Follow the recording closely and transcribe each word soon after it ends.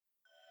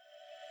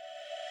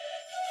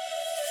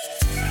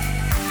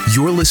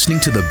You're listening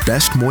to the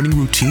Best Morning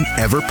Routine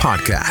Ever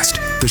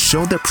podcast, the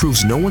show that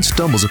proves no one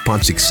stumbles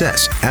upon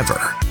success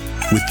ever.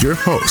 With your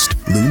host,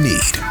 Lou Need.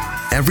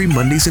 Every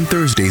Mondays and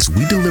Thursdays,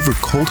 we deliver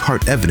cold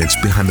hard evidence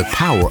behind the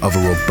power of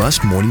a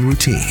robust morning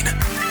routine.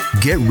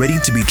 Get ready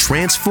to be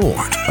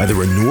transformed by the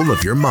renewal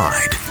of your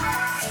mind.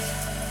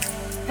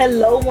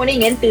 Hello,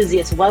 morning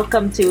enthusiasts.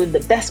 Welcome to the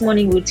Best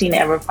Morning Routine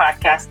Ever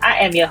podcast. I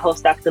am your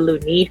host, Dr. Lou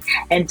Need,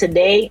 and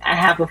today I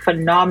have a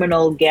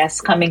phenomenal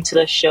guest coming to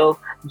the show,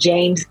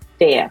 James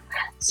Fair.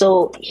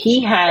 So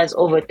he has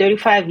over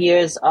 35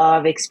 years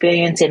of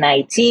experience in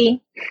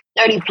IT,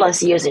 30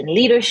 plus years in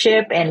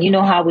leadership. And you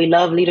know how we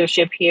love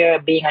leadership here,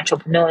 being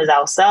entrepreneurs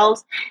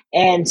ourselves,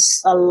 and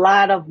a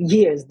lot of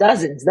years,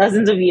 dozens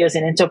of years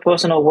in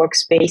interpersonal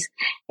workspace.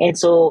 And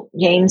so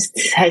James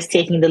has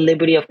taken the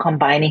liberty of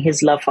combining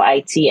his love for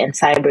IT and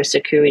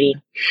cybersecurity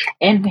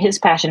and his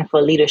passion for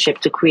leadership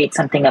to create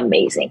something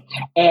amazing.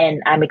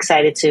 And I'm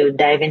excited to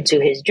dive into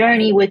his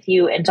journey with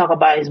you and talk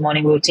about his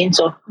morning routine.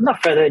 So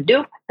without further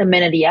ado, the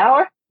minute of the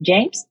hour,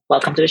 James,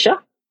 welcome to the show.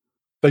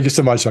 Thank you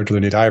so much, Dr.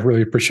 Lunita. I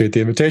really appreciate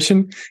the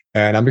invitation,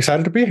 and I'm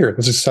excited to be here.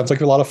 This sounds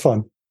like a lot of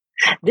fun.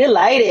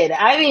 Delighted.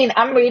 I mean,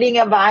 I'm reading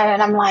about it,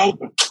 and I'm like,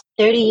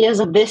 30 years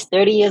of this,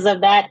 30 years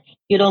of that.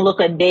 You don't look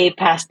a day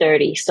past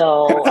 30.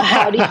 So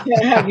how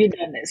have you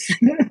done this?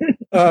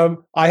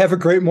 I have a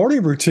great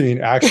morning routine,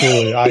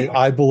 actually,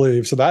 I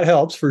believe. So that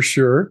helps for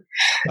sure.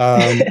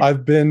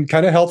 I've been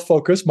kind of health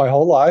focused my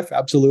whole life.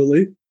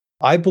 Absolutely.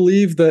 I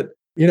believe that,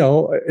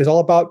 it's all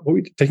about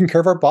taking care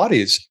of our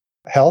bodies.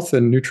 Health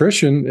and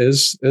nutrition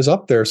is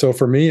up there. So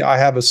for me, I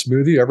have a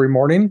smoothie every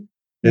morning.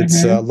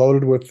 It's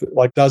loaded with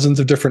like dozens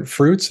of different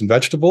fruits and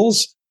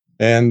vegetables.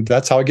 And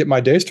that's how I get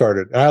my day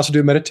started. And I also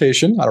do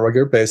meditation on a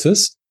regular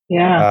basis.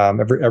 Yeah.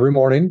 Every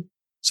morning.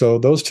 So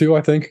those two,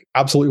 I think,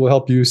 absolutely will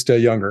help you stay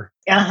younger.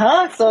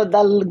 So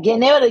the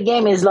name of the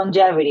game is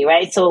longevity,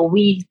 right? So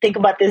we think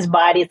about this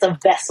body. It's a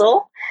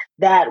vessel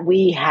that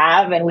we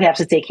have, and we have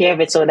to take care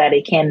of it so that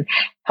it can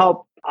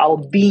help our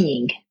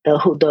being,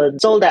 the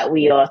soul that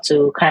we are,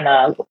 to kind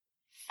of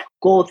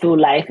go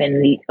through life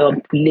and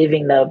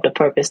living the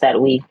purpose that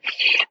we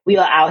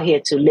are out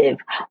here to live.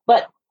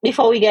 But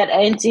before we get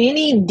into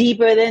any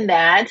deeper than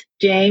that,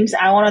 James,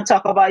 I want to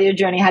talk about your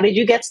journey. How did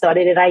you get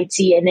started at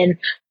IT, and then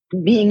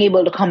being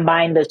able to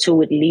combine the two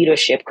with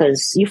leadership?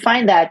 Because you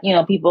find that,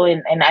 people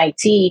in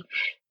IT,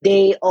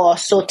 they are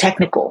so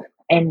technical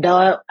and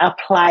don't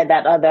apply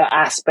that other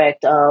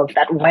aspect of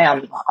that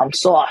realm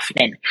so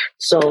often.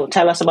 So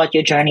tell us about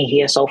your journey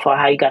here so far,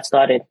 how you got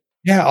started.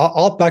 Yeah,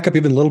 I'll back up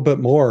even a little bit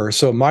more.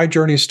 So my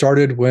journey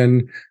started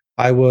when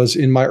I was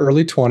in my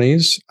early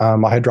 20s.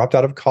 I had dropped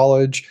out of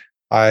college.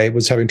 I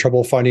was having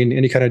trouble finding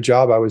any kind of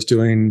job. I was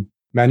doing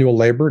manual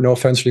labor. No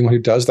offense to anyone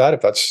who does that,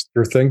 if that's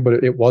your thing,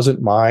 but it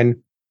wasn't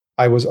mine.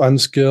 I was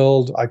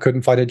unskilled. I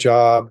couldn't find a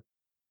job.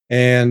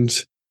 And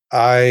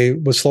I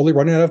was slowly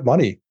running out of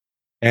money.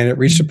 And it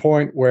reached a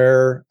point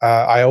where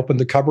I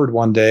opened the cupboard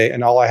one day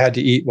and all I had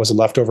to eat was a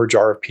leftover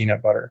jar of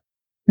peanut butter.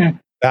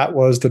 That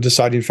was the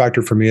deciding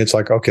factor for me. It's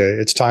like, okay,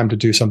 it's time to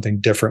do something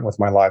different with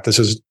my life.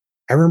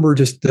 I remember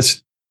just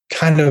this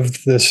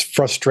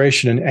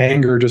frustration and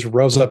anger just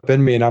rose up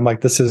in me. And I'm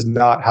like, this is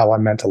not how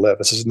I'm meant to live.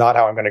 This is not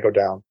how I'm going to go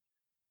down.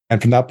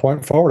 And from that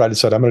point forward, I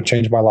decided I'm going to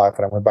change my life.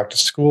 And I went back to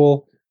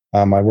school.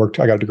 I got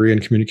a degree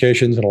in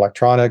communications and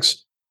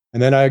electronics.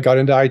 And then I got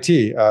into IT.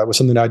 It was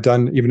something I'd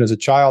done even as a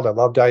child. I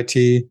loved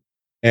IT.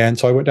 And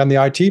so I went down the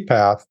IT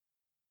path.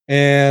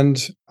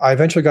 And I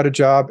eventually got a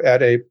job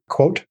at a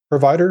quote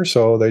provider.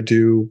 So they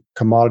do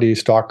commodity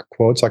stock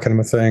quotes, that kind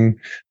of a thing.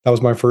 That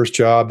was my first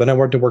job. Then I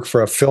went to work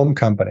for a film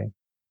company.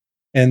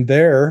 And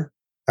there,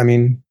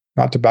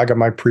 not to bag up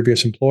my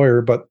previous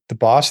employer, but the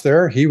boss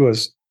there, he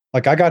was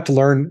like, I got to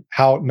learn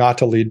how not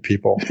to lead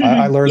people.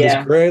 I learned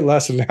this great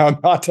lesson how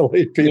not to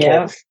lead people.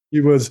 Yeah. He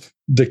was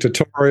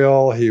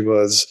dictatorial. He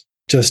was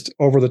just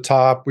over the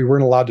top. We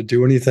weren't allowed to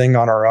do anything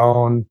on our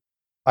own.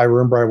 I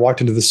remember I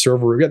walked into the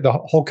server room. The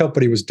whole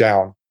company was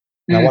down.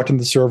 And I walked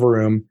into the server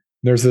room. And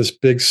there's this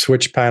big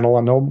switch panel.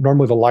 And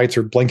normally the lights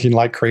are blinking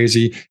like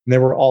crazy. And they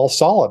were all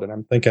solid. And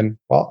I'm thinking,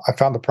 well, I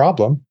found the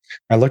problem.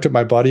 I looked at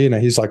my buddy and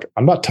he's like,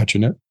 I'm not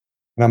touching it.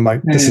 And I'm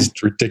like, this is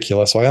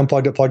ridiculous. So I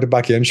unplugged it, plugged it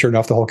back in. Sure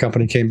enough, the whole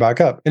company came back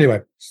up.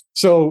 Anyway,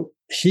 so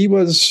he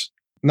was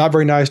not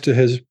very nice to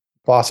his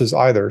bosses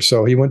either.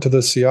 So he went to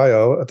the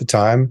CIO at the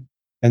time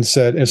and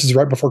said, and this is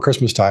right before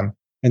Christmas time,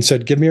 and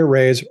said, give me a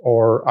raise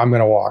or I'm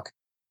going to walk.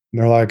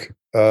 And they're like,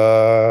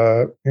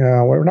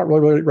 we're not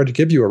really ready to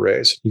give you a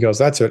raise. He goes,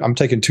 that's it. I'm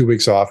taking 2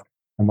 weeks off.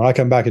 And when I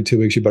come back in 2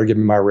 weeks, you better give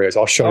me my raise.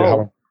 I'll show you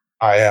how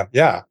I am.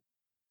 Yeah.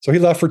 So he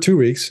left for 2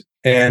 weeks.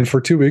 And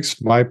for 2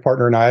 weeks, my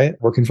partner and I,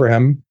 working for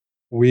him,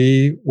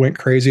 we went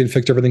crazy and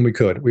fixed everything we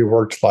could. We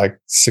worked like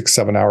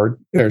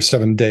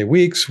 7-day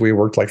weeks. We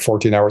worked like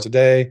 14 hours a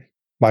day.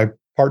 My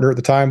partner at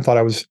the time thought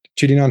I was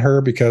cheating on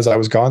her because I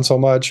was gone so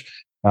much.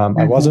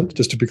 I wasn't,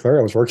 just to be clear,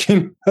 I was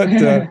working.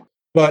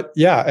 But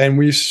yeah, and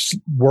we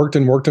worked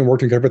and got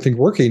everything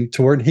working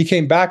to where he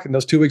came back and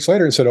those 2 weeks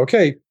later and said,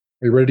 okay,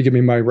 are you ready to give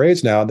me my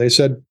raise now? And they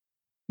said,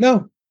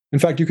 no, in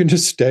fact, you can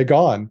just stay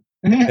gone.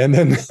 And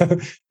then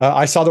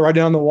I saw the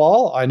writing on the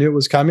wall. I knew it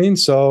was coming.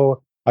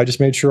 So I just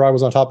made sure I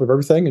was on top of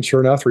everything. And sure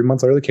enough, 3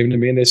 months later, they came to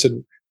me and they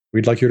said,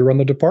 we'd like you to run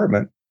the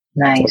department.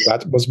 Nice. So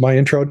that was my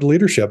intro to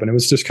leadership. And it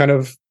was just kind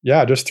of,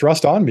 just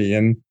thrust on me.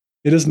 And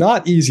it is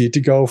not easy to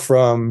go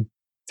from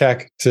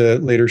tech to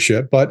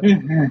leadership, but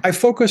I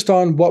focused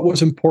on what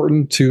was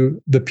important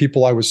to the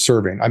people I was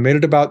serving. I made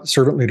it about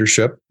servant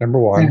leadership, number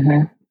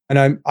one.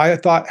 And I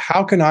thought,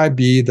 how can I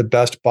be the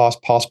best boss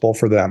possible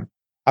for them?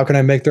 How can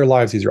I make their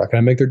lives easier? How can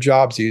I make their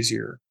jobs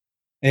easier?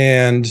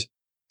 And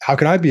how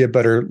can I be a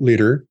better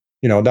leader?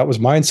 That was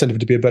my incentive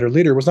to be a better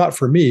leader. It was not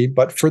for me,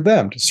 but for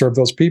them to serve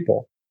those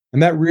people.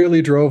 And that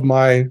really drove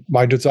my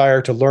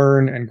desire to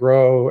learn and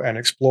grow and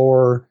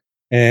explore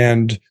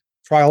and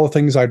try all the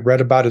things I'd read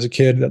about as a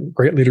kid that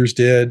great leaders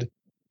did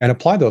and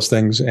apply those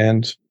things.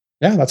 And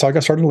that's how I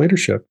got started in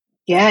leadership.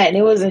 Yeah, and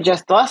it wasn't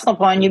just thrust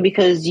upon you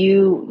because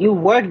you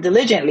worked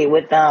diligently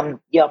with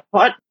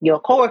your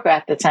coworker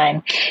at the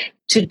time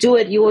to do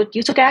it. You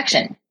took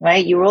action,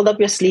 right? You rolled up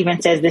your sleeve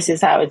and says, "This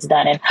is how it's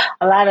done." And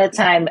a lot of the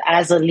time,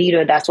 as a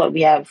leader, that's what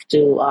we have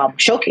to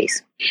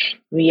showcase.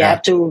 We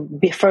have to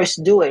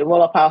first do it,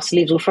 roll up our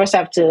sleeves. We first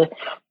have to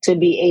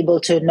be able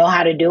to know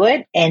how to do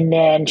it, and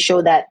then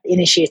show that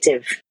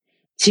initiative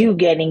to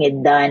getting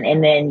it done.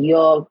 And then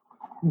your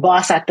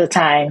boss at the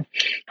time,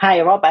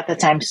 higher up at the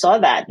time, saw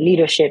that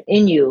leadership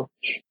in you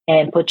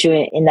and put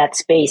you in that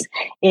space.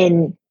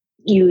 And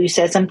you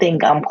said something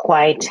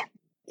quite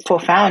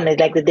profound,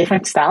 like the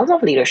different styles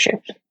of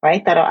leadership,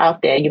 right, that are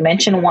out there. You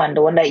mentioned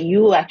the one that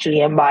you actually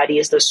embody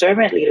is the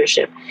servant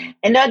leadership.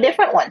 And there are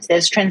different ones.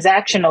 There's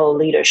transactional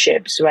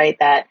leaderships, right,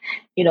 that,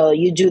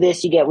 you do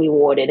this, you get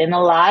rewarded. And a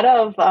lot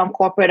of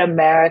corporate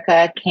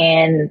America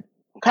can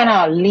kind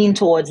of lean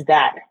towards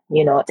that,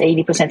 it's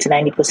 80% to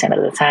 90%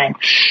 of the time.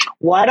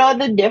 What are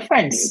the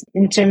difference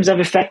in terms of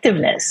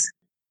effectiveness?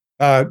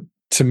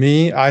 To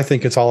me, I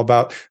think it's all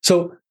about,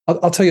 so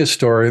I'll tell you a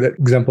story that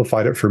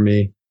exemplified it for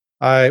me.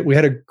 We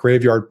had a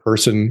graveyard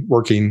person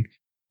working,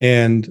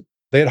 and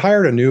they had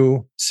hired a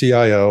new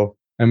CIO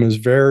and was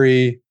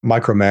very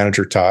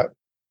micromanager taught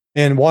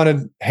and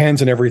wanted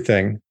hands in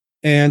everything.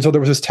 And so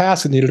there was this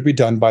task that needed to be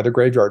done by the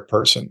graveyard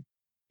person.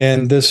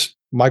 And this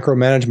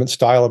micromanagement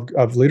style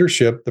of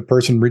leadership, the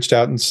person reached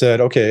out and said,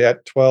 okay,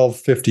 at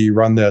 12:50,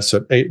 run this.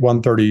 At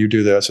 1:30, you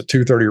do this. At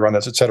 2:30, run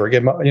this, et cetera.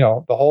 Give them,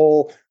 the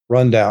whole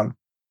rundown.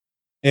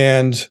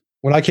 And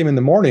when I came in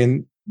the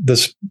morning,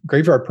 this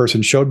graveyard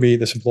person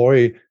this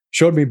employee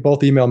showed me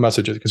both email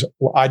messages because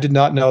I did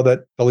not know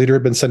that the leader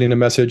had been sending a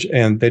message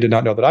and they did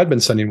not know that I'd been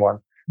sending one.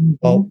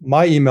 Well,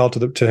 my email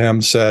to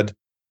him said,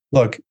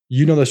 look,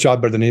 you know this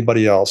job better than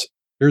anybody else.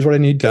 Here's what I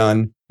need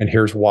done, and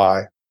here's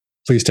why.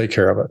 Please take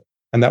care of it.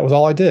 And that was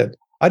all I did.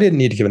 I didn't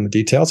need to give him the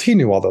details. He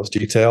knew all those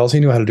details. He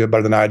knew how to do it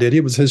better than I did.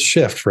 It was his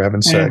shift, for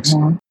heaven's sakes.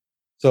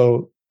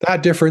 So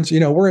that difference,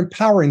 we're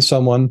empowering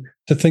someone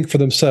to think for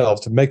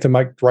themselves, to make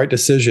the right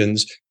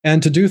decisions,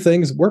 and to do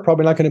things we're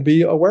probably not going to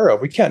be aware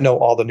of. We can't know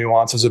all the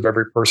nuances of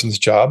every person's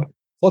job.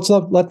 Let's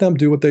let them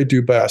do what they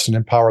do best and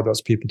empower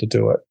those people to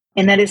do it.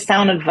 And that is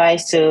sound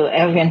advice to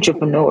every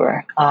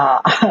entrepreneur,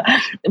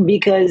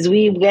 because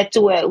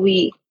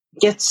we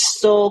get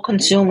so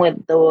consumed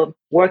with the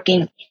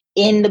working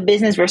in the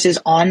business versus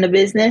on the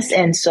business.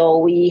 And so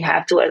we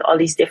have to wear all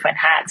these different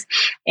hats,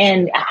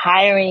 and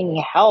hiring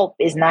help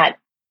is not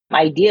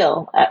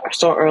ideal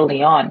so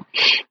early on.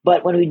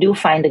 But when we do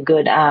find the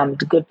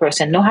good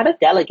person, know how to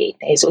delegate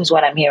is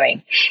what I'm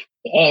hearing,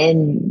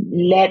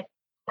 and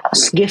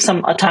give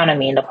some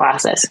autonomy in the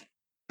process.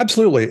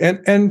 Absolutely.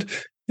 And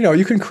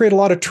you can create a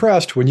lot of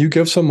trust when you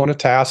give someone a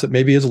task that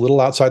maybe is a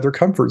little outside their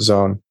comfort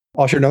zone.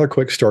 I'll share another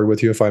quick story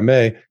with you, if I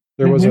may.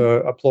 There was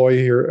a employee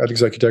here at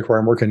Executech where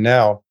I'm working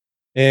now.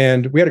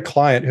 And we had a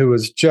client who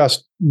was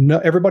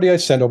everybody I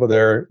sent over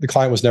there, the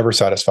client was never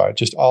satisfied.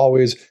 Just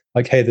always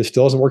like, hey, this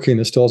still isn't working.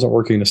 This still isn't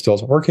working. This still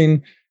isn't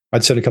working.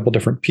 I'd sent a couple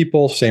different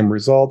people, same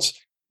results.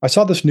 I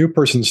saw this new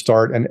person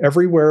start, and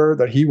everywhere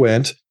that he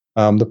went,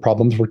 the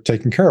problems were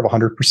taken care of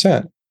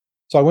 100%.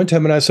 So I went to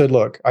him and I said,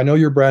 look, I know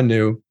you're brand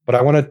new, but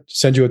I want to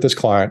send you with this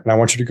client, and I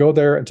want you to go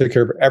there and take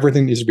care of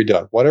everything that needs to be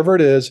done. Whatever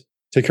it is,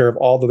 take care of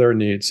all of their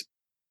needs.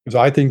 Because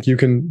I think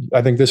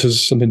this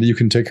is something that you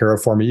can take care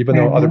of for me, even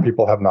though other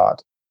people have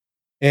not.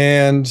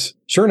 And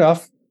sure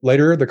enough,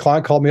 later, the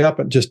client called me up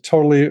and just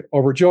totally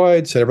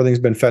overjoyed, said everything's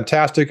been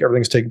fantastic.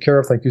 Everything's taken care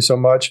of. Thank you so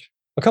much.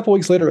 A couple of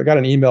weeks later, I got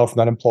an email from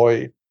that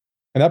employee.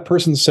 And that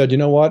person said, you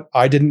know what?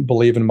 I didn't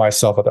believe in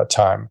myself at that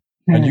time.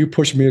 And you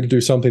pushed me to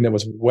do something that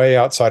was way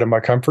outside of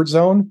my comfort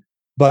zone.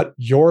 But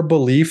your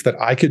belief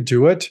that I could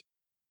do it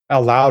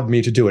allowed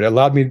me to do it. It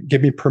allowed me,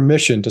 give me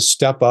permission to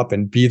step up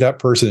and be that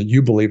person that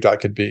you believed I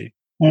could be.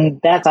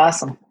 That's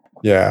awesome.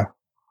 Yeah.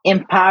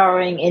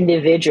 Empowering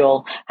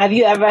individual. Have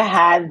you ever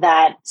had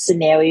that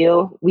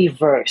scenario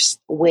reversed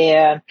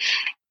where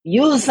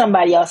use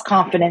somebody else's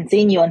confidence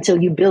in you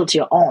until you build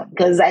your own.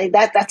 Because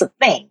that's a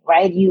thing,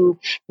 right?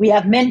 We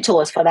have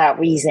mentors for that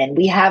reason.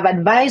 We have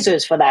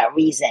advisors for that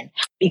reason,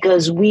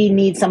 because we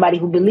need somebody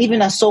who believe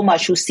in us so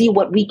much, who see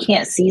what we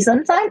can't see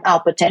sometimes,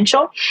 our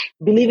potential,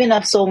 believe in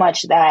us so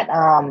much that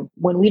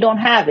when we don't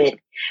have it,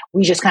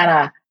 we just kind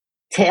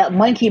of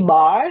monkey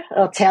bar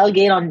or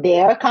tailgate on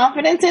their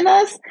confidence in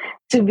us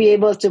to be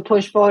able to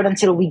push forward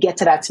until we get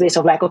to that space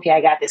of like, okay,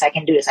 I got this, I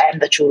can do this. I am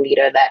the true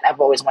leader that I've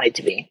always wanted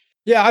to be.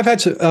 Yeah, I've had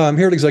to,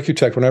 here at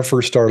Executech, when I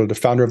first started, the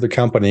founder of the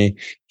company,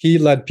 he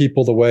led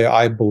people the way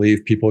I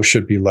believe people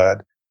should be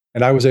led.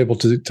 And I was able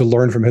to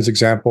learn from his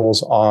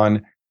examples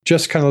on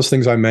just kind of those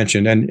things I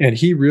mentioned. And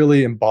he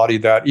really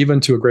embodied that even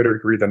to a greater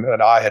degree than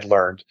I had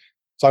learned.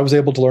 So I was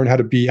able to learn how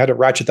to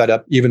ratchet that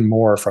up even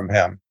more from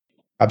him.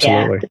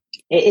 Absolutely.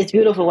 Yeah, it's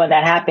beautiful when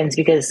that happens,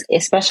 because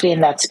especially in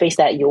that space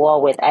that you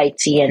are with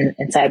IT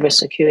and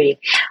cybersecurity,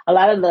 a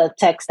lot of the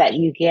techs that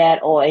you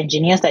get or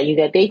engineers that you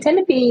get, they tend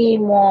to be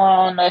more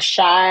on a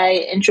shy,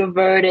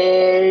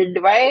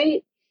 introverted,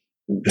 right?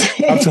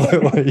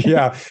 Absolutely.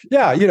 Yeah.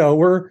 Yeah.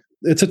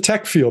 It's a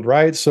tech field,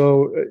 right?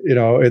 So,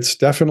 it's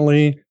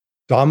definitely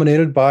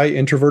dominated by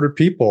introverted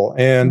people.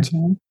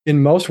 And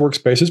in most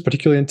workspaces,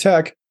 particularly in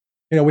tech,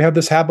 we have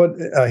this habit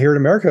here in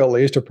America, at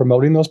least, of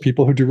promoting those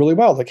people who do really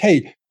well. Like,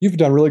 hey, you've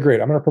done really great.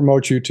 I'm going to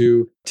promote you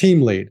to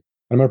team lead.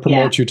 I'm going to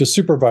promote you to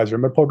supervisor.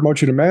 I'm going to promote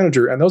you to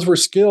manager. And those were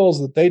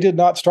skills that they did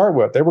not start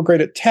with. They were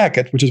great at tech,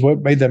 which is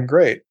what made them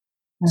great.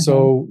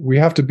 So we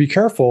have to be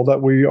careful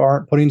that we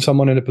aren't putting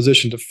someone in a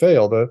position to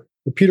fail. The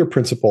Peter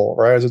principle,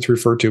 right, as it's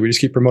referred to, we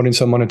just keep promoting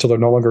someone until they're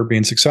no longer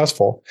being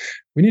successful.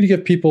 We need to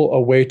give people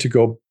a way to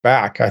go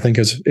back, I think,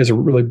 is a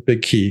really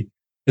big key.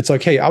 It's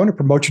like, hey, I want to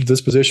promote you to this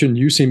position.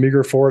 You seem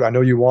eager for it. I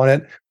know you want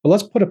it, but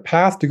let's put a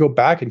path to go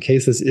back in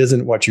case this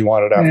isn't what you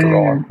wanted after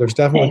all. There's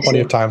definitely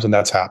plenty of times when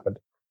that's happened,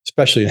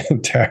 especially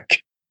in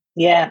tech.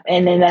 Yeah.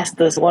 And then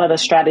that's one of the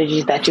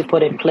strategies that you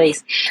put in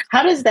place.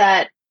 How does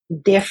that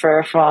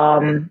differ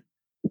from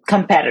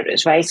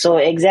competitors, right? So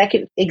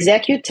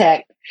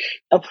Executech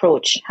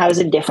approach, how is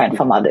it different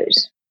from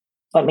others?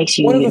 What makes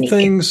you unique? One of the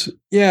things,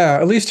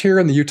 at least here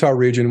in the Utah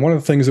region, one of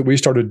the things that we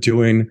started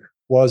doing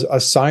was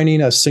assigning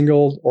a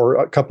single or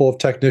a couple of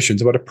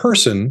technicians, about a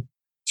person,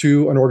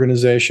 to an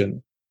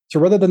organization.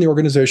 So rather than the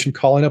organization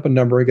calling up a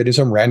number and getting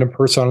some random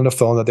person on the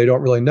phone that they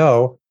don't really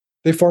know,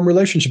 they form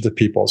relationships with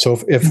people. So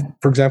if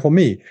for example,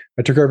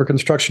 I took over a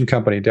construction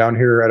company down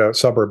here at a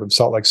suburb of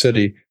Salt Lake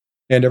City.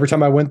 And every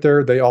time I went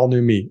there, they all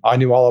knew me. I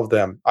knew all of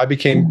them. I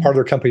became part of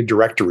their company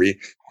directory.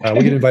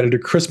 We get invited to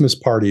Christmas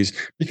parties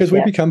because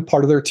we become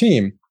part of their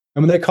team.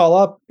 And when they call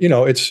up,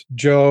 it's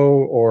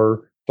Joe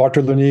or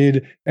Dr.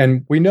 Lunid,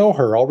 and we know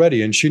her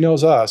already, and she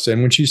knows us.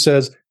 And when she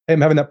says, hey,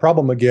 I'm having that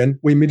problem again,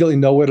 we immediately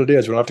know what it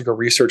is. We don't have to go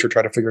research or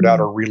try to figure it out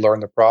or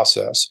relearn the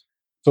process.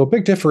 So a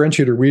big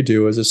differentiator we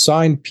do is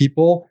assign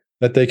people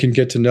that they can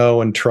get to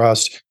know and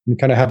trust and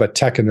kind of have a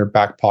tech in their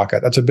back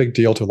pocket. That's a big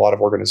deal to a lot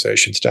of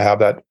organizations, to have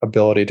that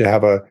ability to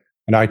have an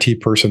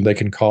IT person they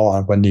can call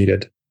on when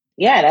needed.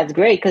 Yeah, that's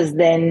great, because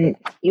then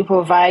they're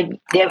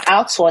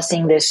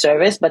outsourcing this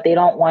service, but they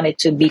don't want it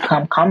to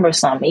become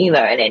cumbersome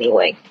either in any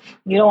way.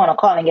 You don't want to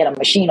call and get a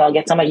machine or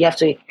get somebody. You have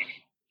to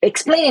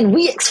explain and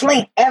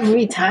re-explain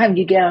every time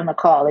you get on a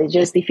call. It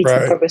just defeats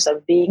the purpose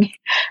of being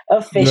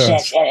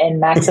efficient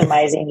and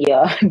maximizing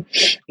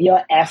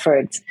your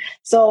efforts.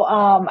 So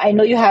I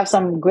know you have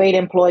some great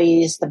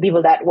employees, the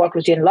people that work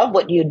with you and love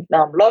what you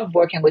love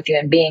working with you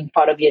and being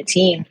part of your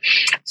team.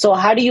 So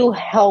how do you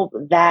help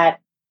that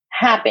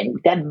happen,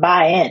 that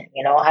buy-in?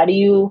 How do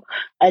you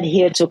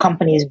adhere to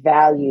companies'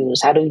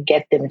 values? How do you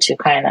get them to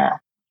kind of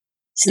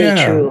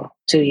stay true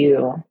to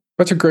you?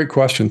 That's a great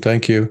question.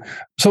 Thank you.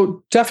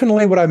 So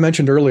definitely what I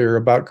mentioned earlier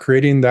about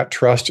creating that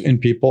trust in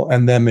people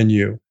and them in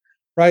you,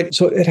 right?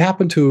 So it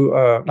happened to,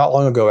 not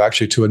long ago,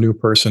 actually, to a new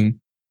person.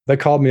 They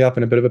called me up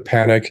in a bit of a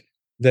panic.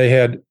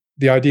 The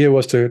idea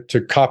was to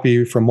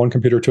copy from one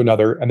computer to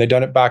another, and they'd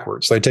done it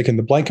backwards. They'd taken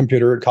the blank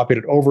computer and copied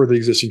it over the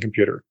existing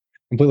computer,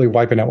 completely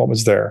wiping out what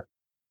was there.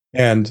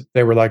 And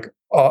they were like,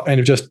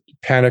 and just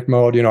panic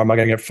mode, am I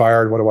going to get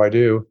fired? What do I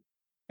do?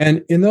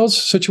 And in those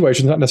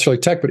situations, not necessarily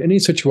tech, but any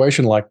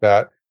situation like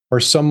that, where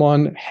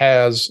someone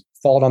has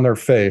fallen on their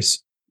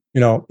face,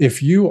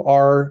 if you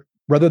are,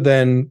 rather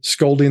than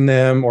scolding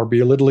them or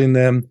belittling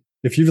them,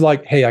 if you're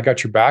like, hey, I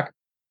got your back,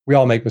 we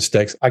all make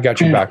mistakes. I got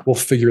your back. We'll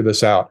figure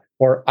this out.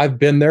 Or I've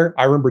been there.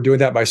 I remember doing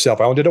that myself.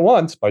 I only did it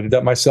once, but I did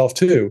that myself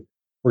too.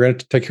 We're going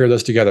to take care of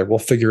this together. We'll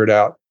figure it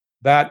out.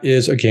 That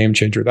is a game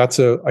changer. That's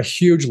a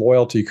huge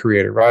loyalty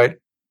creator, right?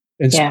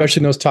 And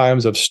especially in those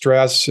times of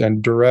stress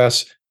and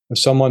duress, if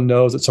someone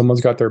knows that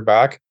someone's got their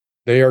back,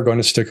 they are going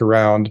to stick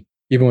around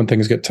even when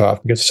things get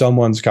tough, because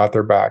someone's got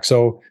their back.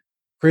 So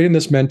creating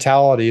this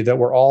mentality that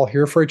we're all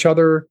here for each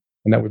other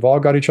and that we've all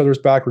got each other's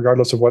back,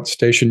 regardless of what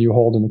station you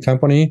hold in the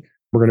company,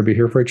 we're going to be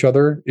here for each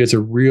other, is a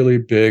really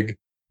big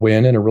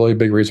win and a really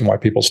big reason why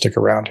people stick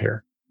around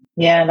here.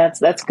 Yeah,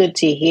 that's good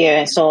to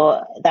hear.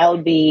 So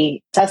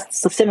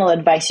that's a similar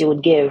advice you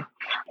would give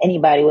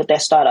anybody with their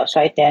startups,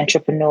 right? Their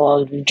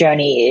entrepreneurial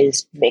journey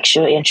is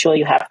ensure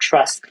you have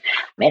trust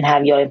and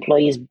have your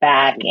employees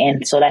back,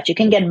 and so that you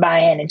can get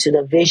buy-in into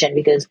the vision,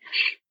 because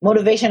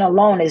motivation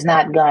alone is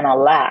not gonna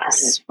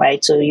last,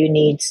 right? So you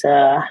need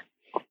to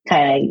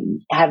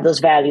kind of have those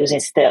values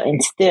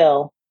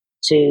instill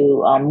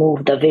to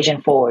move the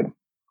vision forward.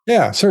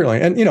 Yeah,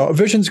 certainly. And, a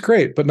vision's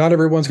great, but not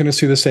everyone's going to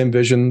see the same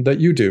vision that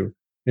you do.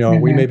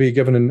 We may be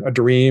given a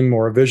dream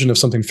or a vision of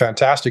something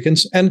fantastic.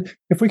 And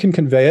if we can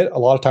convey it, a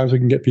lot of times we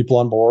can get people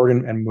on board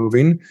and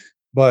moving.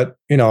 But,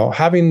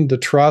 having the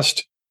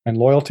trust and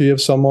loyalty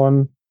of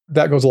someone,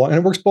 that goes along. And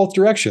it works both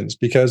directions,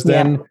 because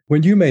then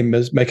when you may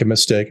make a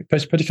mistake,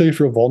 particularly if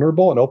you're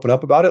vulnerable and open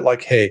up about it,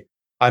 like, hey,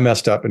 I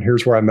messed up and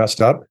here's where I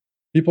messed up.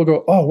 People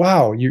go, oh,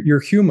 wow, you're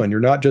human.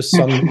 You're not just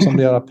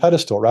somebody on a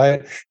pedestal,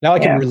 right? Now I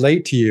can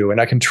relate to you and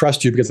I can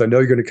trust you because I know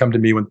you're going to come to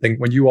me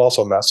when you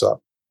also mess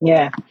up.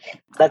 Yeah,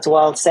 that's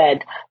well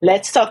said.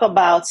 Let's talk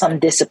about some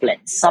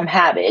disciplines, some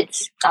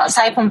habits,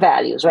 aside from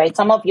values, right?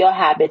 Some of your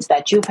habits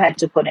that you've had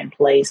to put in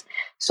place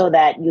so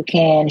that you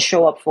can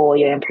show up for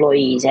your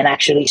employees and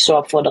actually show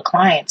up for the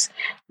clients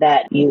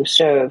that you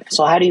serve.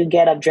 So how do you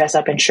get up, dress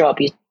up, and show up?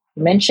 You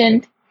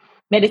mentioned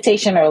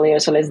meditation earlier,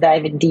 so let's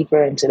dive in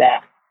deeper into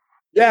that.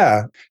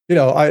 Yeah.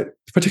 I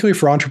particularly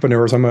for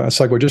entrepreneurs, I'm going to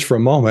segue just for a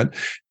moment.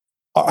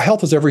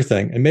 Health is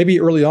everything. And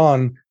maybe early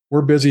on,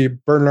 we're busy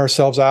burning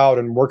ourselves out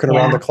and working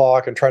around the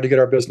clock and trying to get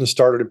our business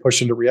started and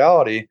push into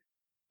reality.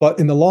 But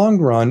in the long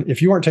run,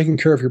 if you aren't taking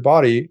care of your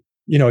body,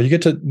 you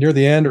get to near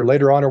the end or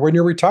later on, or when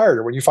you're retired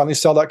or when you finally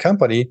sell that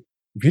company,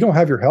 if you don't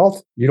have your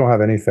health, you don't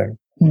have anything.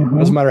 It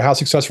doesn't matter how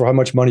successful, how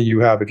much money you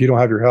have. If you don't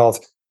have your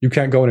health, you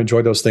can't go and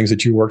enjoy those things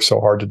that you work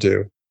so hard to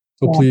do.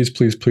 So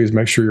please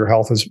make sure your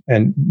health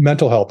and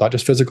mental health, not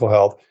just physical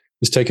health,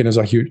 is taken as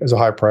a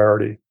high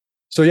priority.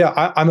 So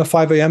I'm a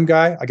 5 a.m.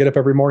 guy. I get up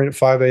every morning at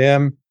 5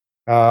 a.m.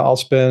 I'll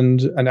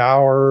spend an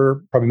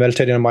hour probably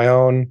meditating on my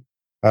own.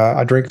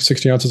 I drink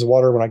 60 ounces of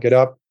water when I get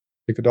up,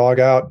 take the dog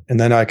out, and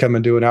then I come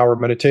and do an hour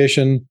of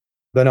meditation.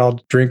 Then I'll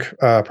drink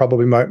I'll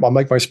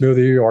make my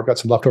smoothie, or I've got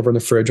some leftover in the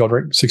fridge. I'll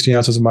drink 60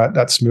 ounces of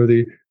that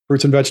smoothie,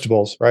 fruits and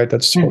vegetables, right?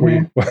 That's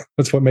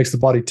that's what makes the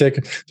body tick.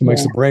 It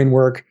makes the brain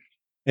work.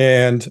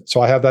 And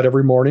so I have that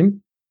every morning.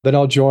 Then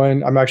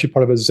I'm actually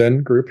part of a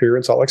Zen group here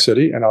in Salt Lake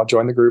City, and I'll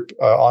join the group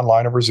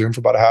online over Zoom for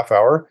about a half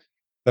hour.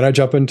 Then I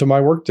jump into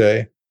my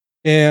workday.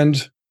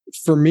 And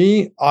for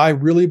me, I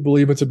really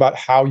believe it's about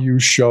how you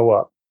show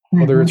up,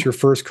 whether it's your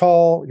first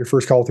call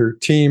with your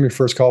team, your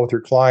first call with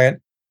your client.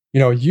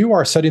 You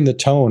are setting the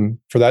tone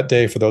for that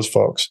day for those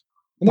folks.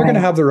 And they're going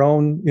to have their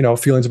own,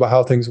 feelings about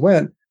how things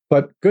went.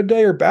 But good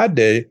day or bad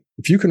day,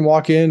 if you can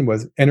walk in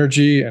with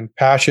energy and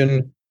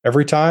passion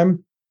every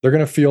time, they're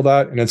going to feel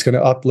that, and it's going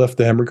to uplift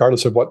them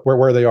regardless of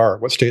where they are,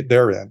 what state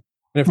they're in.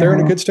 And if they're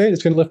in a good state,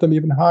 it's going to lift them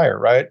even higher,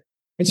 right?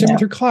 And same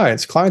with your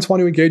clients. Clients want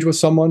to engage with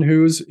someone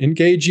who's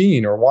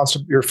engaging or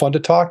you're fun to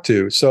talk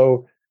to.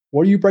 So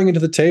what are you bringing to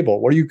the table?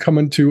 What are you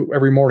coming to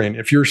every morning?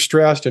 If you're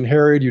stressed and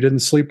harried, you didn't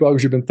sleep well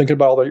because you've been thinking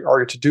about all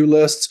your to-do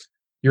lists,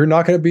 you're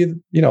not going to be,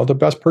 the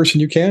best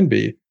person you can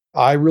be.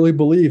 I really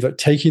believe that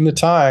taking the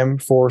time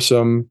for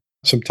some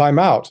time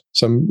out,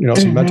 some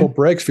mental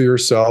breaks for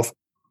yourself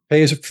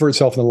pays for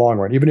itself in the long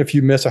run. Even if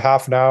you miss a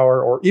half an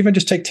hour, or even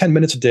just take 10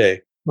 minutes a day.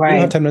 Right. You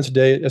don't have 10 minutes a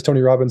day. As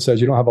Tony Robbins says,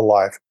 you don't have a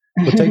life.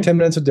 But take 10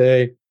 minutes a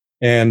day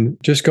and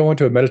just go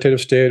into a meditative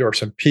state or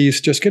some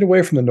peace. Just get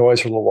away from the noise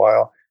for a little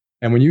while.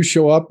 And when you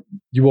show up,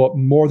 you will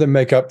more than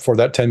make up for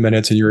that 10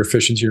 minutes and your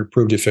efficiency, your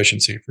improved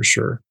efficiency for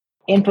sure.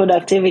 In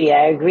productivity,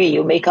 I agree.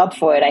 You make up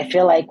for it. I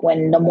feel like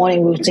when the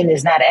morning routine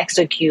is not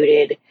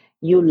executed,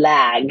 you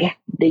lag,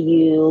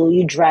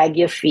 you drag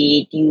your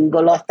feet, you go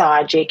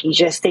lethargic. It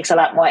just takes a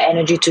lot more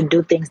energy to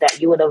do things that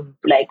you would have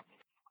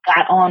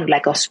got on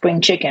like a spring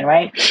chicken,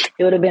 right?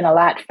 It would have been a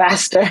lot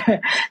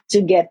faster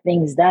to get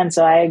things done.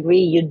 So I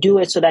agree. You do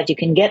it so that you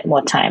can get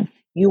more time.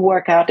 You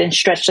work out and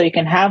stretch so you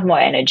can have more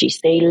energy,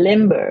 stay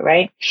limber,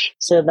 right?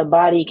 So the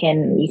body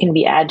you can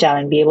be agile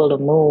and be able to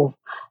move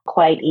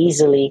quite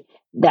easily.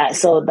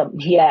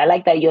 I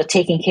like that you're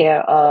taking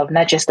care of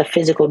not just the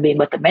physical being,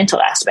 but the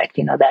mental aspect,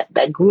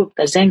 that group,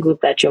 the Zen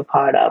group that you're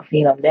part of,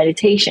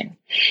 meditation.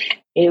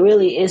 It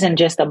really isn't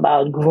just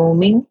about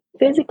grooming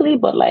physically,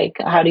 but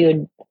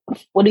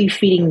what are you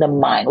feeding the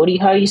mind?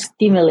 How are you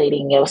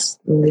stimulating your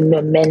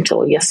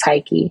mental, your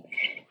psyche,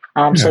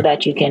 so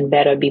that you can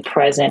better be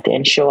present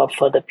and show up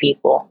for the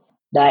people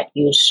that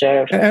you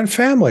serve. And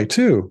family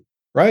too.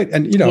 Right.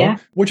 And,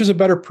 which is a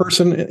better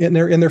person in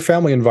their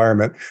family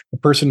environment, a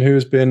person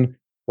who's been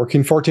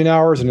working 14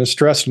 hours and is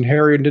stressed and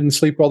harried and didn't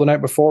sleep well the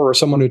night before, or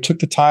someone who took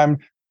the time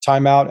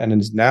out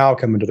and is now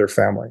coming to their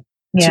family.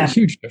 It's a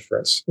huge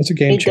difference. It's a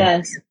game changer. It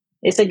does.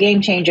 It's a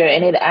game changer.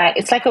 And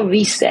it's like a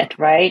reset,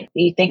 right?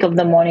 You think of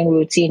the morning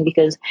routine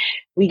because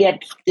we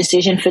get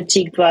decision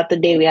fatigue throughout the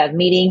day. We have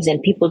meetings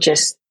and people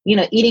just,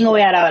 eating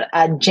away at our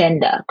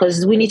agenda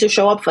because we need to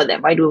show up for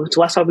them, right?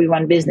 That's how we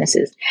run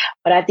businesses.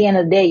 But at the end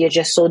of the day, you're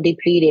just so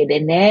depleted.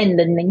 And then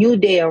the new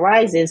day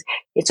arises.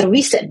 It's a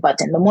reset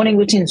button. The morning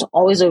routine is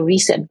always a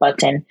reset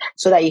button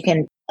so that you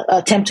can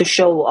attempt to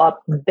show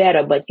up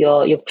better, but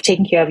you're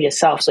taking care of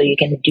yourself so you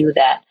can do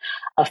that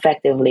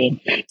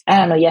effectively. I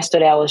don't know.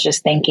 Yesterday I was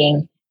just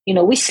thinking,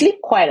 we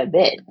sleep quite a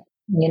bit.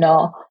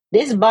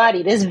 This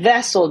body, this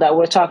vessel that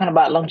we're talking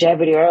about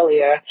longevity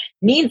earlier,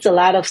 needs a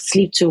lot of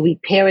sleep to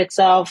repair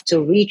itself,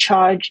 to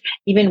recharge.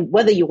 Even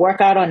whether you work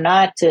out or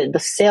not,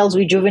 the cells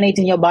rejuvenate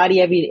in your body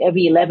every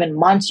 11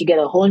 months. You get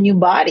a whole new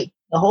body,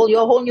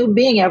 your whole new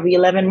being every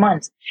 11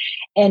 months.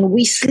 And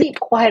we sleep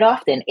quite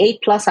often,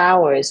 8+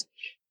 hours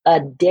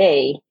a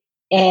day.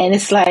 And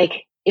it's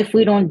like, if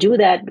we don't do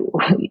that,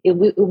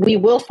 we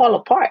will fall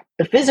apart.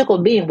 The physical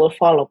being will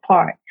fall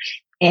apart.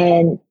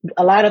 And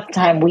a lot of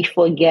time we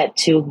forget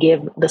to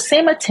give the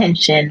same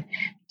attention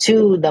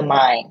to the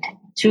mind,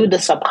 to the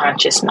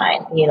subconscious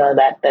mind,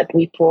 that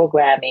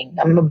reprogramming.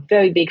 I'm a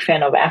very big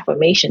fan of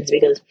affirmations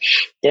because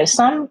there's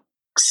some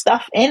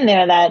stuff in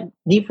there that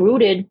deep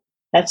rooted,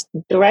 that's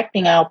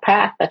directing our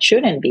path that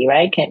shouldn't be,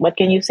 right? What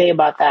can you say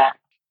about that?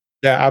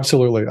 Yeah,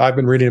 absolutely. I've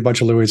been reading a bunch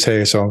of Louise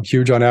Hay, so I'm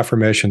huge on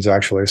affirmations,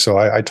 actually. So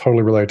I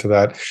totally relate to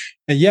that.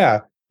 And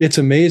yeah, it's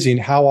amazing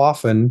how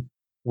often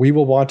we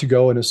will want to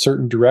go in a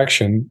certain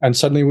direction, and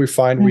suddenly we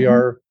find we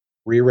are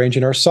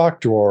rearranging our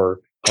sock drawer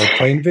or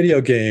playing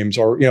video games,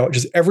 or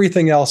just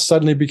everything else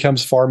suddenly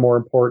becomes far more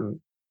important.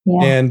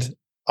 Yeah. And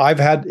I've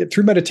had,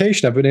 through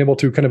meditation, I've been able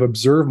to kind of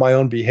observe my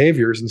own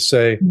behaviors and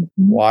say,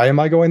 why am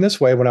I going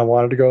this way when I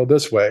wanted to go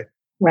this way?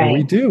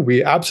 Right. And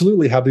we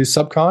absolutely have these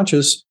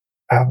subconscious.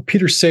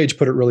 Peter Sage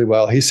put it really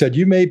well. He said,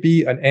 you may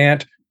be an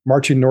ant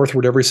marching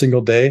northward every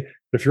single day,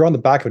 but if you're on the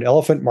back of an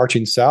elephant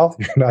marching south,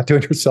 you're not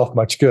doing yourself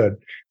much good.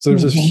 So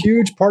there's this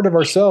huge part of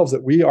ourselves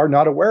that we are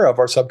not aware of,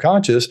 our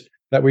subconscious,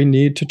 that we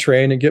need to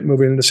train and get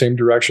moving in the same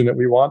direction that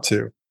we want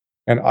to.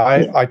 And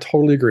I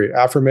totally agree.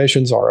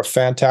 Affirmations are a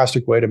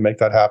fantastic way to make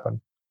that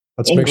happen.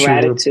 Let's make sure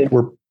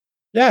we're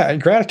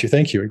and gratitude.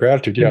 Thank you. And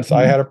gratitude. Yes.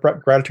 I had a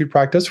gratitude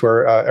practice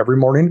where every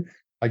morning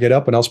I get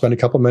up and I'll spend a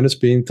couple minutes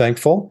being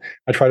thankful.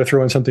 I try to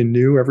throw in something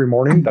new every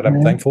morning that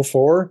I'm thankful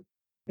for.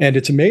 And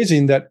it's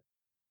amazing that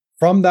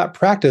from that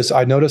practice,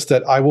 I noticed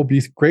that I will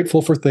be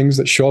grateful for things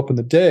that show up in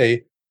the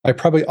day I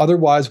probably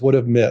otherwise would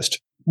have missed.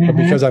 But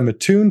because I'm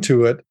attuned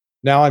to it,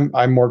 now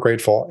I'm more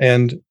grateful.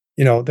 And,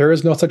 there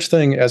is no such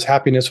thing as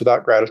happiness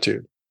without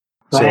gratitude.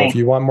 Right. So if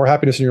you want more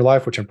happiness in your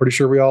life, which I'm pretty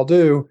sure we all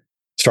do,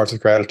 it starts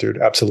with gratitude.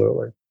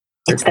 Absolutely.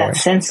 It's that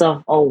sense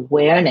of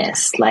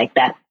awareness, like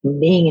that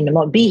being in the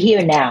moment, be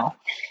here now,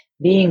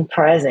 being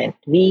present,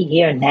 be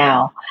here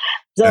now.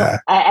 So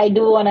I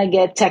do want to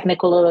get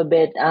technical a little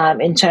bit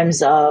in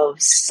terms of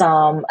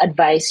some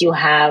advice you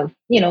have,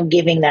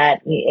 giving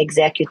that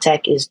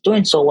Executech is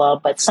doing so well,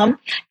 but some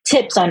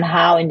tips on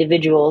how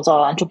individuals or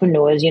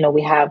entrepreneurs, we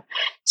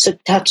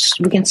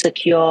can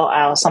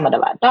secure some of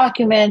our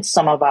documents,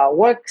 some of our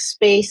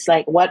workspace.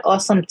 Like, what are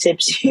some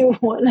tips you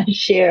want to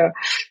share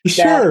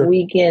that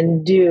we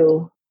can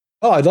do?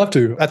 Oh, I'd love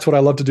to. That's what I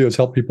love to do, is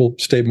help people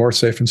stay more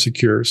safe and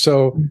secure.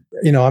 So,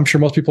 I'm sure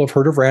most people have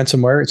heard of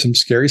ransomware. It's some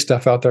scary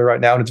stuff out there right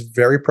now, and it's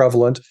very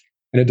prevalent,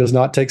 and it does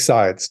not take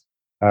sides.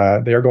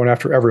 They are going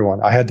after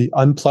everyone. I had the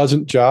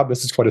unpleasant job.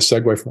 This is quite a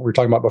segue from what we were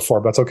talking about before,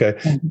 but that's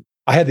okay.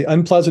 I had the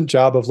unpleasant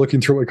job of looking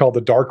through what we call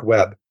the dark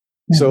web.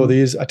 So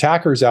these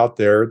attackers out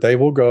there, they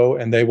will go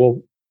and they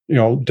will,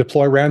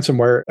 deploy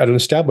ransomware at an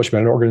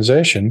establishment, an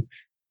organization,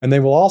 and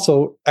they will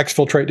also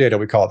exfiltrate data,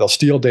 we call it. They'll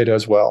steal data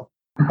as well.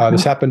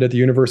 This happened at the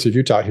University of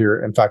Utah here,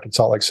 in fact, in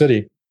Salt Lake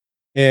City.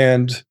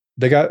 And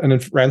they got a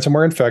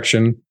ransomware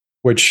infection,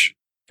 which,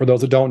 for those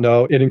that don't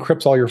know, it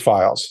encrypts all your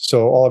files.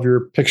 So all of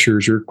your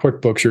pictures, your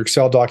QuickBooks, your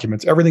Excel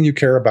documents, everything you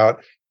care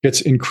about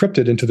gets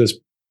encrypted into this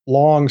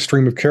long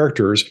stream of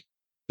characters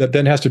that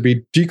then has to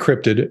be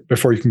decrypted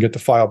before you can get the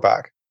file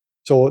back.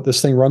 So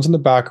this thing runs in the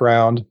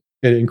background,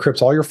 it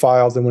encrypts all your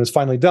files. And when it's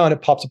finally done,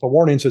 it pops up a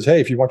warning and says, hey,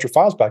 if you want your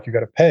files back, you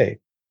got to pay,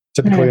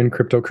 typically in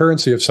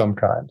cryptocurrency of some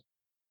kind.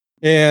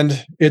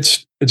 And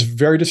it's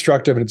very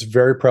destructive, and it's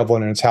very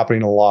prevalent, and it's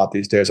happening a lot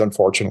these days,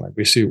 unfortunately.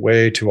 We see it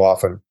way too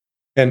often.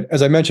 And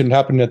as I mentioned, it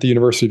happened at the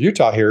University of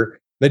Utah here.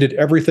 They did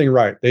everything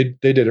right. They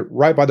did it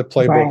right by the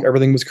playbook. Right.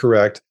 Everything was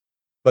correct.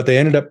 But they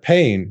ended up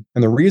paying.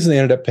 And the reason they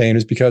ended up paying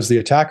is because the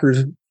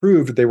attackers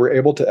proved that they were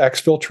able to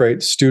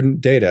exfiltrate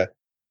student data.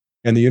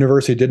 And the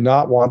university did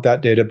not want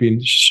that data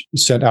being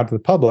sent out to the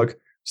public.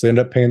 So they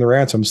ended up paying the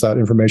ransom so that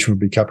information would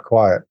be kept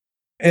quiet.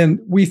 And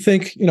we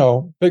think,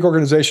 big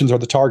organizations are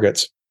the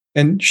targets.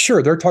 And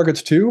sure, they're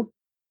targets too,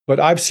 but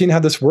I've seen how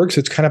this works.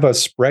 It's kind of a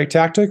spray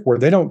tactic where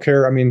they don't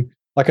care. I mean,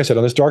 like I said,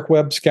 on this dark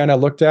web scan I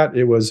looked at,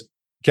 it was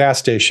gas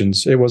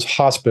stations, it was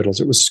hospitals,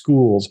 it was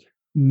schools.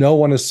 No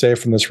one is safe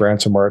from this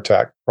ransomware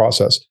attack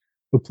process.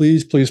 So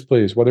please, please,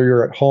 please, whether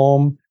you're at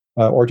home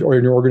or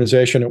in your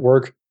organization at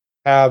work,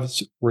 have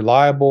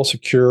reliable,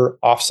 secure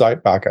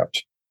offsite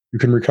backups. You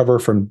can recover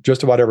from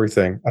just about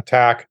everything: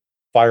 attack,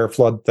 fire,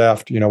 flood,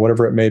 theft,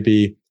 whatever it may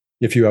be,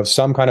 if you have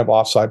some kind of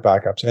offsite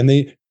backups. And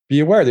be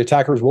aware, the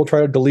attackers will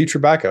try to delete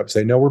your backups.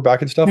 They know we're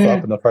backing stuff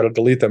up, and they'll try to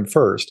delete them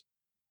first.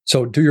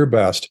 So do your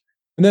best.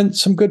 And then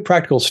some good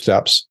practical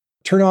steps.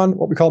 Turn on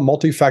what we call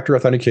multi-factor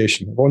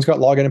authentication. Everyone's got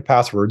login and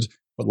passwords,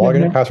 but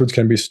login and passwords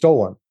can be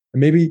stolen. And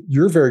maybe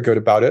you're very good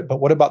about it, but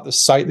what about the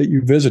site that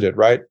you visited,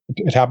 right?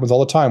 It happens all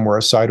the time where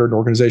a site or an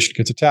organization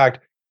gets attacked,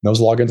 and those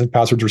logins and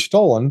passwords are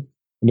stolen,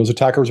 and those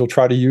attackers will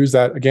try to use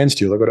that against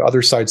you. They'll go to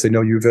other sites they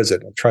know you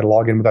visit and try to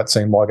log in with that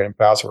same login and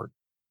password.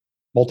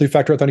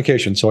 Multi-factor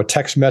authentication, so a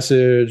text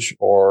message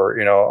or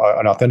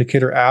an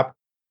authenticator app,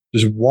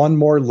 just one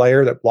more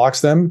layer that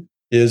blocks them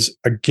is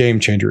a game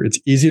changer. It's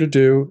easy to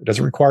do. It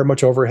doesn't require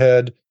much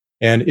overhead,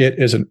 and it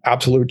is an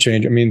absolute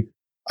change. I mean,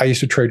 I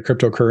used to trade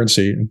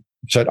cryptocurrency, and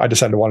I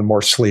decided I wanted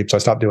more sleep, so I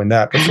stopped doing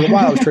that. But for a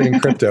while, I was trading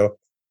crypto,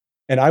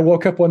 and I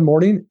woke up one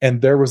morning,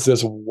 and there was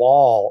this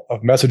wall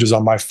of messages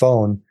on my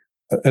phone,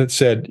 and it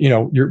said,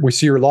 we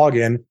see your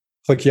login.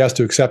 Click yes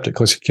to accept it.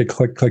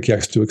 Click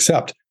yes to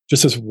accept.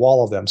 Just this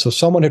wall of them. So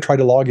someone had tried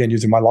to log in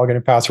using my login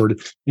and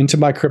password into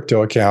my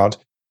crypto account.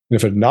 And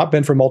if it had not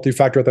been for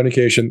multi-factor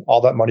authentication,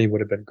 all that money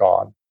would have been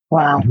gone.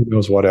 Wow. And who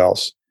knows what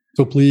else.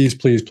 So please,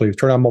 please, please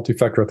turn on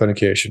multi-factor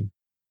authentication.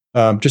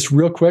 Just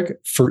real quick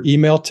for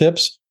email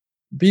tips,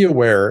 be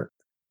aware.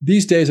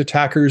 These days,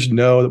 attackers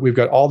know that we've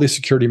got all these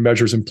security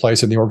measures in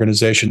place in the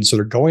organization. So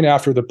they're going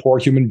after the poor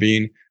human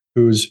being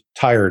who's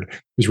tired,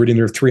 who's reading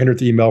their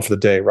 300th email for the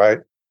day, right?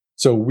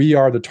 So we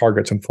are the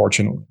targets,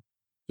 unfortunately.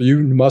 So you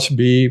must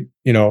be,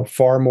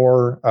 far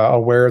more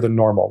aware than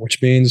normal,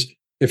 which means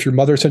if your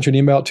mother sent you an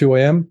email at 2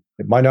 a.m.,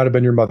 it might not have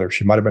been your mother.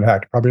 She might have been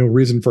hacked. Probably no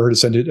reason for her to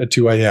send it at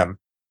 2 a.m.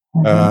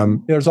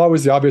 Mm-hmm. There's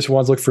always the obvious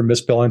ones, look for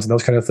misspellings and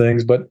those kind of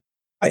things. But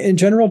in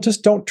general,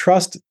 just don't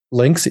trust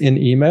links in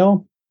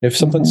email. If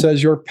something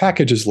says your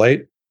package is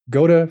late,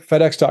 go to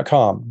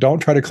FedEx.com. Don't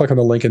try to click on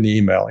the link in the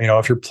email.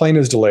 If your plane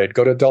is delayed,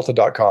 go to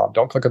Delta.com.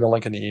 Don't click on the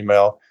link in the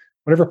email.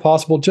 Whenever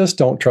possible, just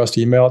don't trust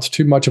email. It's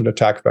too much of an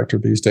attack vector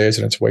these days,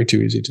 and it's way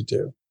too easy to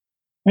do.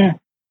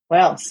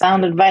 Well,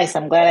 sound advice.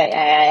 I'm glad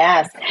I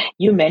asked.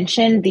 You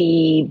mentioned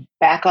the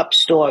backup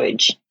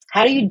storage.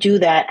 How do you do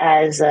that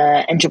as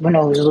an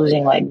entrepreneur who's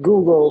losing like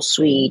Google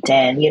Suite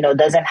and,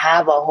 doesn't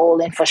have a whole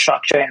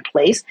infrastructure in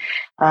place,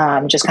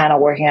 just kind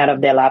of working out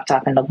of their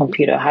laptop and the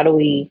computer? How do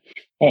we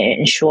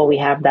ensure we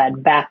have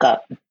that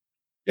backup?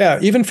 Yeah,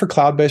 even for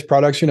cloud-based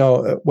products,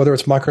 whether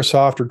it's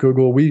Microsoft or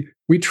Google, we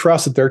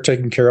trust that they're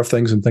taking care of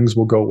things and things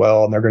will go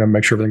well and they're going to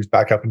make sure everything's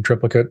back up in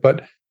triplicate.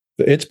 But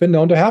it's been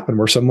known to happen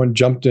where someone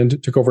jumped in,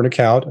 took over an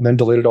account, and then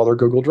deleted all their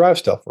Google Drive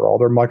stuff or all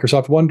their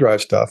Microsoft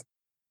OneDrive stuff.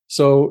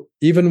 So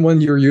even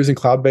when you're using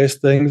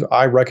cloud-based things,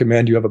 I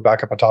recommend you have a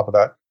backup on top of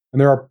that. And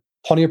there are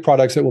plenty of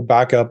products that will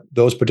back up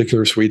those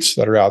particular suites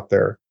that are out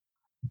there.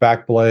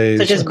 Backblaze.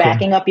 So just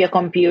backing up your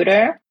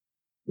computer,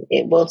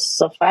 it will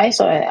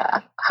suffice, or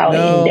how?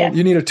 No,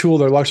 you need a tool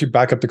that will actually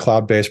back up the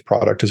cloud-based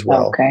product as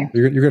well. Okay.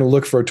 You're going to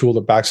look for a tool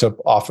that backs up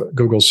off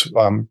Google's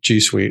G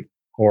Suite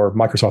or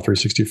Microsoft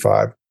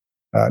 365.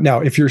 Now,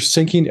 if you're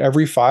syncing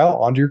every file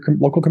onto your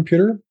local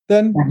computer,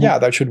 then yeah,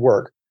 that should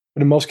work.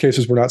 But in most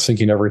cases, we're not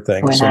syncing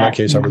everything. In that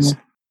case,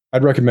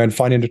 I'd recommend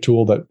finding a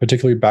tool that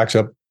particularly backs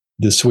up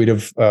the suite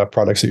of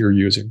products that you're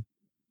using.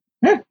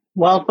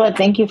 Well put.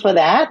 Thank you for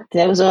that.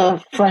 Those are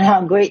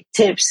great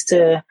tips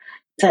to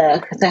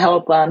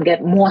help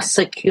get more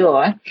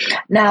secure.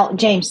 Now,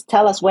 James,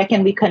 tell us, where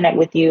can we connect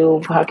with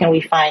you? How can we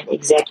find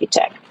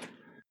Executech?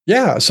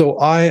 Yeah, so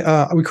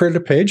we created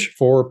a page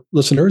for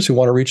listeners who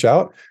want to reach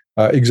out,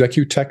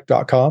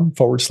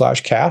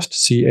 executech.com/cast,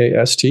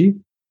 CAST.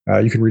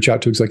 You can reach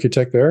out to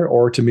Executech there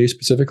or to me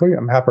specifically.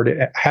 I'm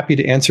happy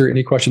to answer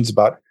any questions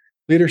about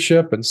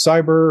leadership and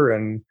cyber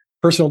and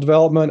personal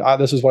development.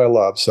 This is what I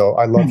love. So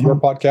I love your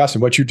podcast,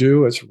 and what you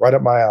do is right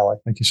up my alley.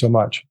 Thank you so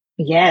much.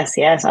 Yes,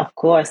 of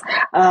course.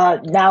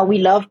 Now, we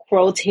love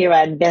quotes here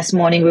at Best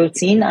Morning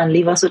Routine, and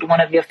leave us with one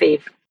of your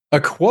favorite.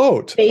 A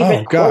quote?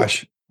 Favorite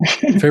gosh.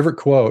 Favorite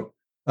quote.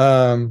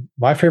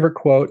 My favorite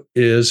quote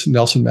is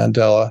Nelson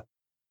Mandela.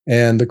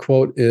 And the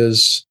quote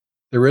is,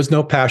 "There is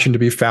no passion to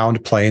be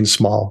found playing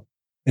small,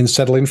 in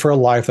settling for a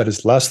life that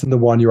is less than the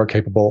one you are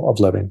capable of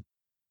living."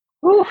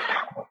 Ooh,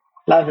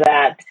 love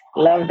that.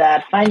 Love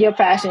that. Find your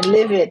passion,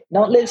 live it.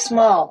 Don't live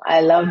small.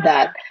 I love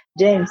that.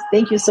 James,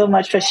 thank you so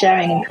much for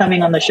sharing and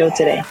coming on the show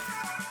today.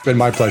 It's been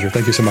my pleasure.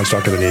 Thank you so much,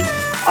 Dr. Lunid.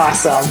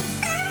 Awesome.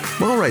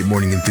 All right,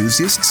 morning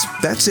enthusiasts,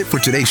 that's it for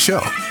today's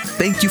show.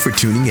 Thank you for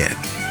tuning in.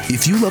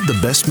 If you love the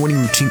Best Morning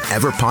Routine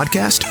Ever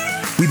podcast,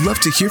 we'd love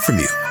to hear from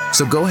you.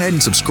 So go ahead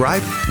and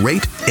subscribe,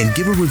 rate, and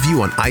give a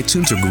review on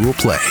iTunes or Google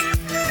Play.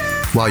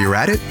 While you're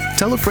at it,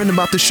 tell a friend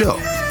about the show.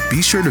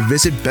 Be sure to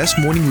visit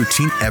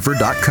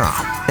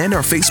bestmorningroutineever.com and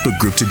our Facebook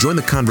group to join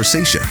the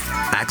conversation,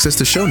 access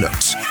the show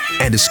notes,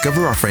 and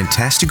discover our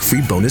fantastic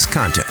free bonus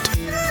content.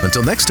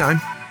 Until next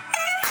time,